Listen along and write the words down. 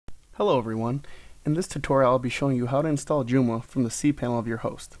Hello everyone. In this tutorial I'll be showing you how to install Joomla from the cPanel of your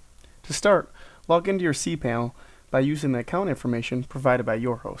host. To start, log into your cPanel by using the account information provided by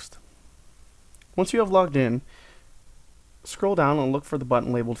your host. Once you have logged in, scroll down and look for the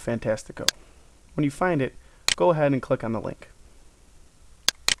button labeled Fantastico. When you find it, go ahead and click on the link.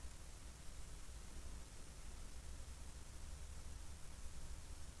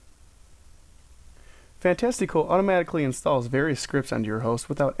 Fantastico automatically installs various scripts onto your host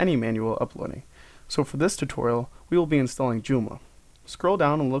without any manual uploading. So for this tutorial, we will be installing Joomla. Scroll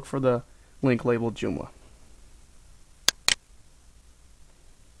down and look for the link labeled Joomla.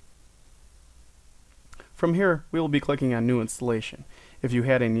 From here, we will be clicking on New Installation. If you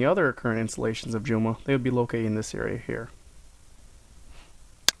had any other current installations of Joomla, they would be located in this area here.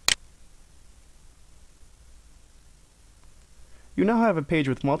 You now have a page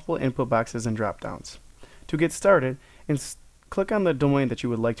with multiple input boxes and drop-downs. To get started, click on the domain that you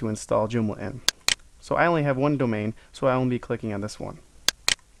would like to install Joomla in. So I only have one domain, so I will be clicking on this one.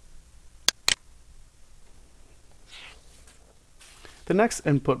 The next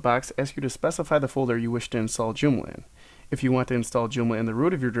input box asks you to specify the folder you wish to install Joomla in. If you want to install Joomla in the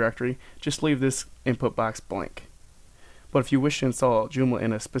root of your directory, just leave this input box blank. But if you wish to install Joomla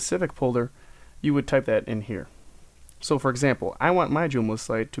in a specific folder, you would type that in here. So for example, I want my Joomla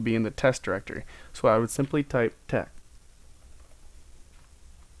site to be in the test directory, so I would simply type tech.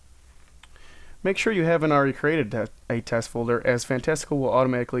 Make sure you haven't already created a test folder, as Fantastico will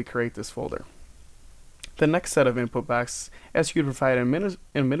automatically create this folder. The next set of input boxes asks you to provide an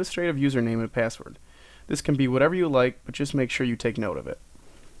administrative username and password. This can be whatever you like, but just make sure you take note of it.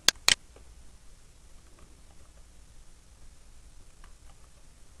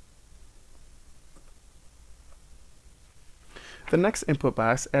 The next input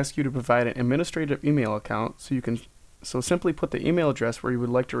box asks you to provide an administrative email account, so simply put the email address where you would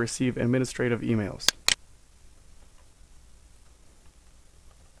like to receive administrative emails.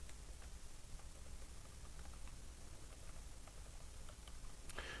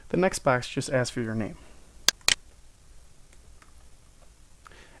 The next box just asks for your name.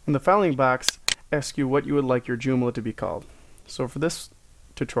 And the following box asks you what you would like your Joomla to be called. So for this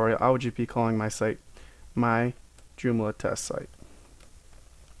tutorial, I would just be calling my site My Joomla Test Site.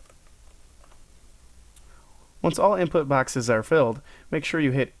 Once all input boxes are filled, make sure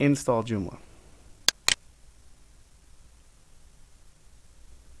you hit Install Joomla.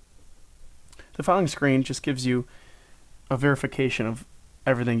 The following screen just gives you a verification of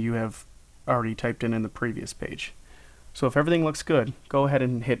everything you have already typed in the previous page. So if everything looks good, go ahead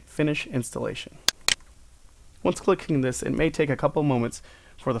and hit Finish Installation. Once clicking this, it may take a couple moments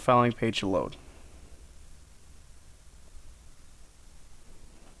for the following page to load.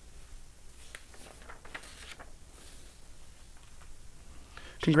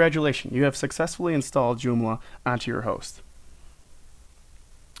 Congratulations, you have successfully installed Joomla onto your host.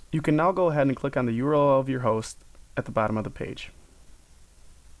 You can now go ahead and click on the URL of your host at the bottom of the page.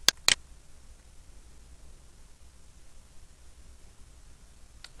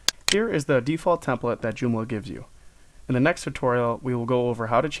 Here is the default template that Joomla gives you. In the next tutorial, we will go over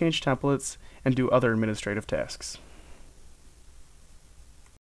how to change templates and do other administrative tasks.